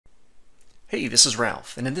Hey, this is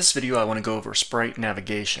Ralph, and in this video I want to go over Sprite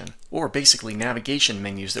Navigation, or basically navigation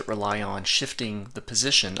menus that rely on shifting the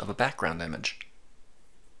position of a background image.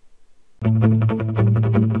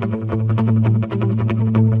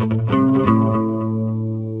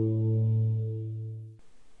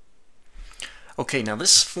 Okay, now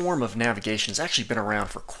this form of navigation has actually been around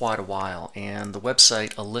for quite a while, and the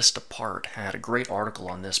website A List Apart had a great article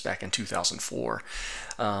on this back in 2004.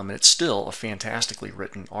 And it's still a fantastically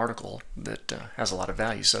written article that has a lot of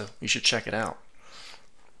value, so you should check it out.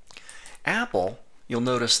 Apple, you'll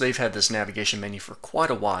notice they've had this navigation menu for quite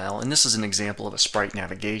a while, and this is an example of a Sprite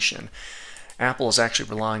Navigation. Apple is actually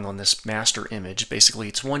relying on this master image. Basically,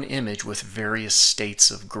 it's one image with various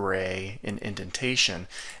states of gray and indentation,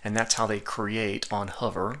 and that's how they create on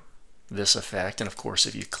hover this effect. And of course,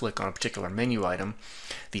 if you click on a particular menu item,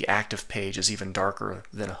 the active page is even darker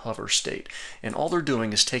than a hover state. And all they're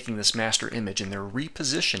doing is taking this master image and they're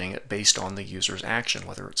repositioning it based on the user's action,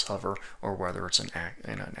 whether it's hover or whether it's an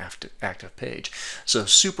active page. So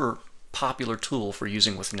super popular tool for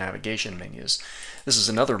using with navigation menus. This is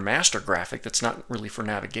another master graphic that's not really for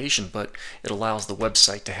navigation, but it allows the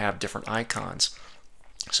website to have different icons.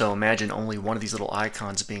 So imagine only one of these little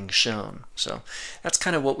icons being shown. So that's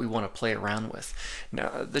kind of what we want to play around with.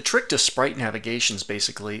 Now, the trick to Sprite Navigations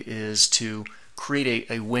basically is to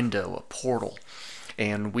create a window, a portal.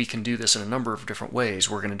 And we can do this in a number of different ways.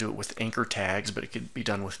 We're going to do it with anchor tags, but it could be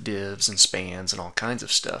done with divs and spans and all kinds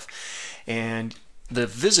of stuff. And the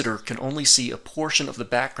visitor can only see a portion of the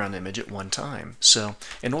background image at one time. So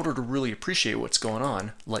in order to really appreciate what's going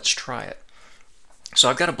on, let's try it. So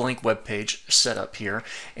I've got a blank web page set up here,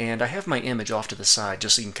 and I have my image off to the side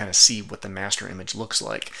just so you can kind of see what the master image looks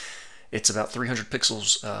like. It's about 300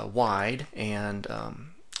 pixels wide and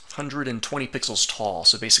 120 pixels tall,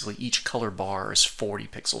 so basically each color bar is 40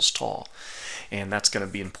 pixels tall, and that's going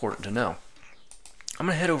to be important to know. I'm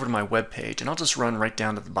going to head over to my web page, and I'll just run right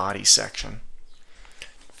down to the body section.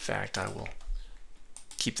 In fact, I will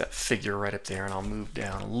keep that figure right up there, and I'll move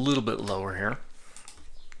down a little bit lower here.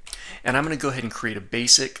 And I'm going to go ahead and create a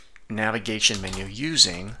basic navigation menu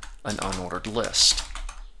using an unordered list.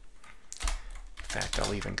 In fact,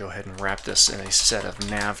 I'll even go ahead and wrap this in a set of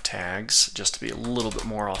nav tags just to be a little bit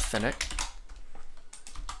more authentic.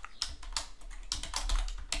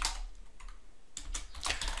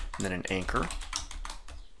 And then an anchor.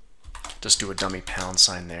 Just do a dummy pound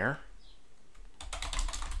sign there.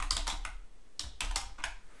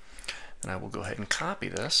 And I will go ahead and copy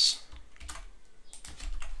this.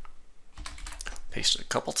 Paste it a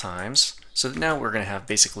couple times. So that now we're going to have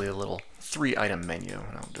basically a little 3-item menu.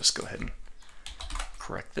 And I'll just go ahead and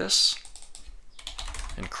correct this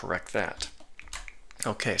and correct that.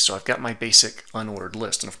 Okay, so I've got my basic unordered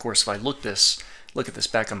list. And of course, if I look at this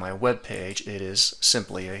back on my web page, it is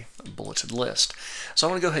simply a bulleted list. So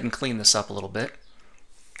I want to go ahead and clean this up a little bit.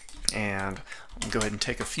 And I'll go ahead and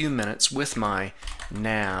take a few minutes with my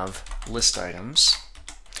nav list items.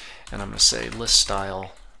 And I'm going to say list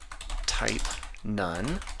style type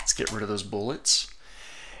none. Let's get rid of those bullets.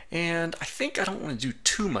 And I think I don't want to do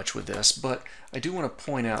too much with this, but I do want to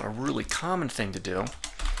point out a really common thing to do.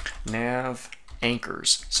 Nav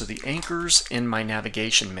Anchors. So the anchors in my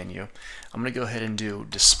navigation menu, I'm going to go ahead and do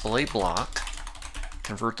display block,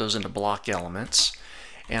 convert those into block elements,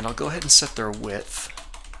 and I'll go ahead and set their width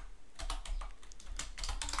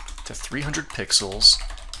to 300 pixels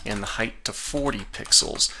and the height to 40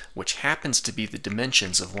 pixels, which happens to be the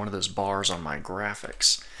dimensions of one of those bars on my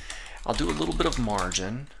graphics. I'll do a little bit of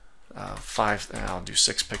margin, I'll do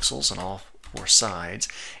 6 pixels on all 4 sides,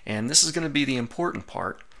 and this is going to be the important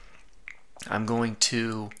part. I'm going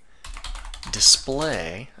to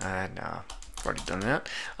display, I've already done that,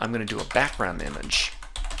 I'm going to do a background image,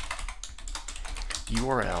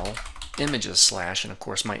 URL, images / and of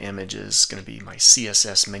course my image is going to be my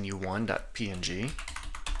CSS menu1.png.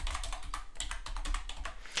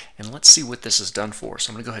 And let's see what this has done for us.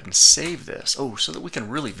 I'm going to go ahead and save this. Oh, so that we can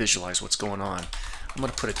really visualize what's going on. I'm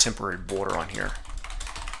going to put a temporary border on here.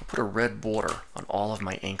 I'll put a red border on all of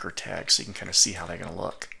my anchor tags so you can kind of see how they're going to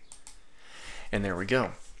look. And there we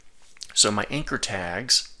go. So my anchor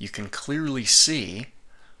tags, you can clearly see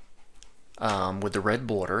with the red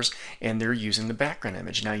borders, and they're using the background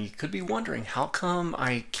image. Now you could be wondering, how come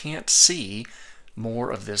I can't see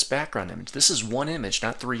more of this background image? This is one image,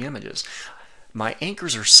 not 3 images. My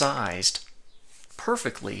anchors are sized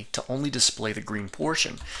perfectly to only display the green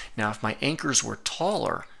portion. Now if my anchors were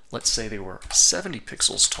taller, let's say they were 70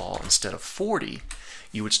 pixels tall instead of 40,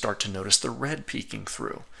 you would start to notice the red peeking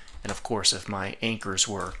through. And of course, if my anchors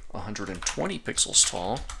were 120 pixels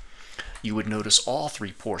tall, you would notice all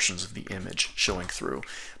three portions of the image showing through.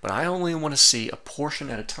 But I only want to see a portion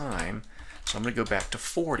at a time, so I'm going to go back to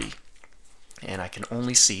 40. And I can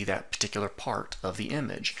only see that particular part of the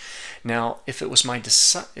image. Now, if it was my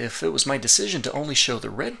decision to only show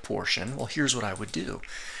the red portion, well, here's what I would do.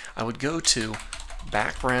 I would go to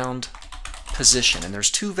background position, and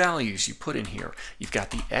there's two values you put in here. You've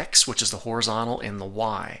got the X, which is the horizontal, and the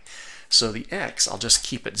Y. So the X, I'll just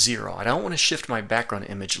keep it 0. I don't want to shift my background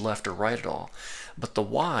image left or right at all. But the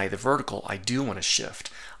Y, the vertical, I do want to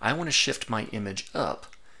shift. I want to shift my image up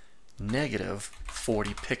negative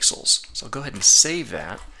 40 pixels. So I'll go ahead and save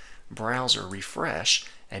that, browser, refresh,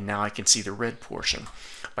 and now I can see the red portion.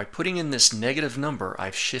 By putting in this negative number,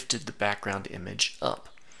 I've shifted the background image up.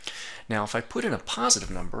 Now if I put in a positive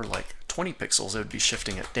number like 20 pixels, it would be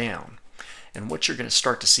shifting it down. And what you're going to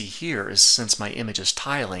start to see here is, since my image is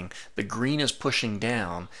tiling, the green is pushing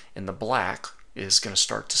down and the black is going to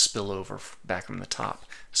start to spill over back from the top.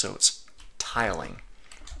 So it's tiling.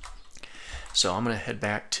 So I'm going to head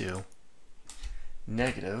back to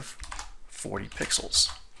negative 40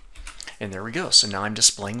 pixels. And there we go. So now I'm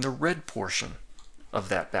displaying the red portion of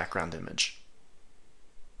that background image.